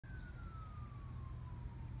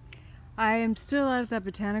I am still out at the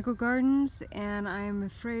botanical gardens, and I am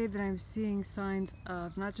afraid that I'm seeing signs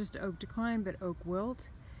of not just oak decline but oak wilt.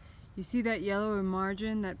 You see that yellow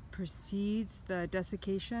margin that precedes the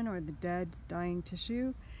desiccation or the dead dying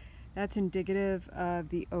tissue? That's indicative of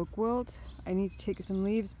the oak wilt. I need to take some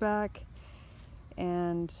leaves back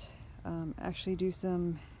and actually do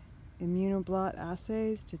some immunoblot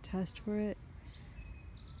assays to test for it.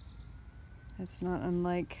 That's not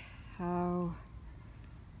unlike how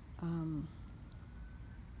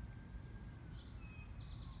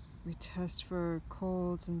we test for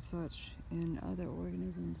colds and such in other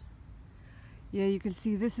organisms. Yeah, you can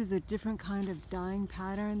see this is a different kind of dyeing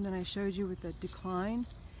pattern than I showed you with the decline.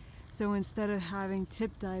 So instead of having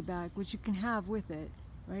tip dieback, which you can have with it,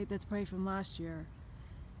 right? That's probably from last year.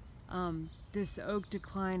 This oak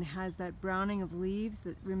decline has that browning of leaves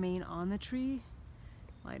that remain on the tree.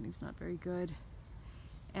 Lighting's not very good.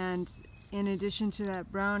 And in addition to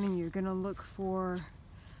that browning, you're going to look for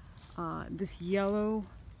this yellow,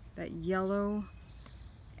 that yellow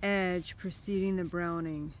edge preceding the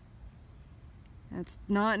browning. That's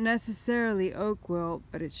not necessarily oak wilt,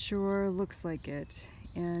 but it sure looks like it.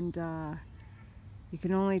 And you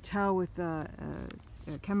can only tell with a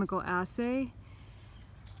chemical assay.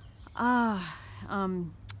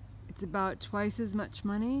 It's about twice as much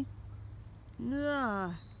money.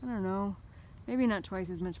 I don't know, maybe not twice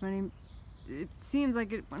as much money. It seems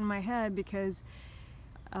like it in my head because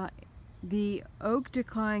the oak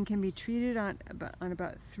decline can be treated on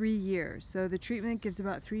about 3 years. So the treatment gives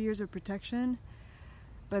about 3 years of protection,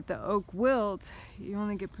 but the oak wilt, you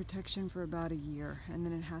only get protection for about a year, and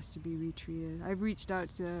then it has to be retreated. I've reached out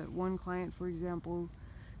to one client, for example,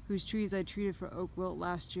 whose trees I treated for oak wilt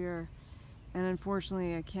last year, and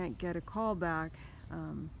unfortunately I can't get a call back.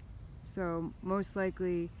 So most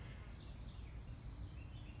likely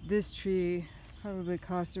this tree probably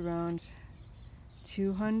cost around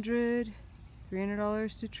 $200,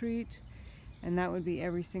 $300 to treat, and that would be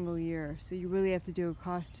every single year. So you really have to do a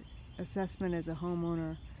cost assessment as a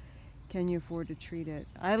homeowner. Can you afford to treat it?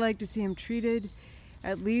 I like to see them treated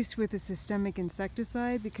at least with a systemic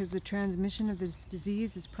insecticide, because the transmission of this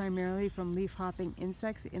disease is primarily from leaf-hopping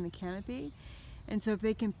insects in the canopy. And so if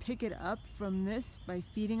they can pick it up from this by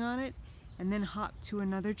feeding on it and then hop to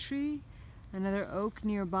another tree, another oak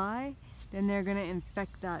nearby, then they're going to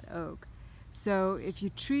infect that oak. So if you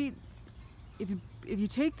treat, if you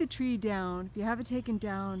take the tree down, if you have it taken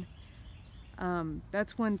down,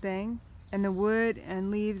 that's one thing, and the wood and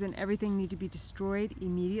leaves and everything need to be destroyed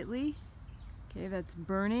immediately. Okay, that's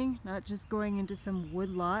burning, not just going into some wood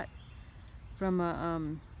lot from a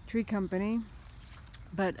tree company,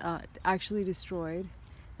 but actually destroyed.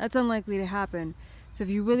 That's unlikely to happen. So if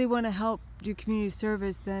you really want to help do community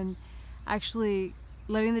service, then actually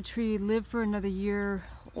letting the tree live for another year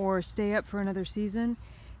or stay up for another season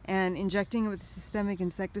and injecting it with a systemic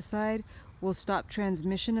insecticide will stop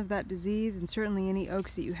transmission of that disease. And certainly any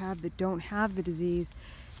oaks that you have that don't have the disease,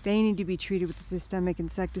 they need to be treated with a systemic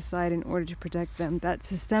insecticide in order to protect them. That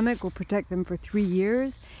systemic will protect them for 3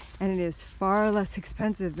 years, and it is far less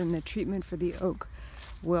expensive than the treatment for the oak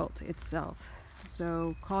wilt itself.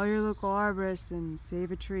 So call your local arborist and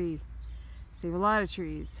save a tree. Save a lot of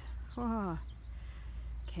trees.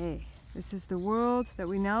 Okay, this is the world that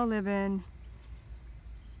we now live in.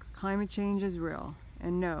 Climate change is real.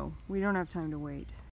 And no, we don't have time to wait.